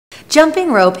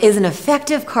Jumping rope is an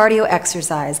effective cardio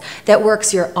exercise that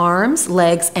works your arms,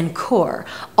 legs, and core,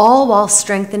 all while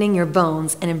strengthening your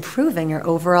bones and improving your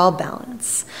overall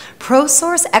balance.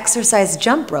 ProSource exercise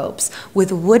jump ropes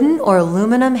with wooden or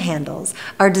aluminum handles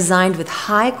are designed with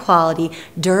high-quality,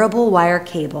 durable wire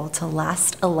cable to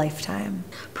last a lifetime.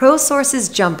 ProSource's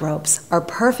jump ropes are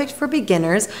perfect for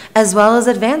beginners as well as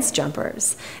advanced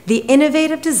jumpers. The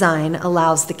innovative design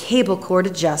allows the cable cord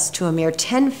to adjust to a mere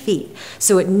 10 feet,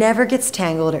 so it never gets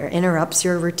tangled or interrupts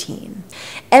your routine.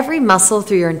 Every muscle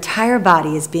through your entire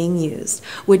body is being used,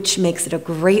 which makes it a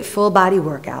great full body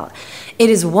workout. It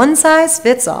is one size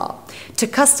fits all. To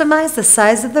customize the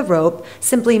size of the rope,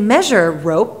 simply measure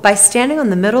rope by standing on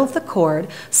the middle of the cord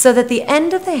so that the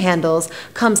end of the handles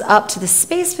comes up to the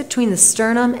space between the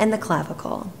sternum and the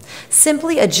clavicle.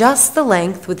 Simply adjust the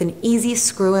length with an easy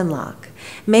screw and lock.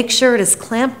 Make sure it is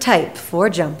clamped tight before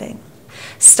jumping.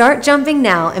 Start jumping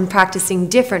now and practicing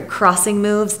different crossing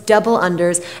moves, double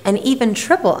unders, and even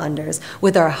triple unders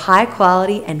with our high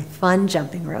quality and fun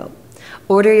jumping rope.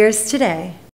 Order yours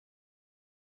today.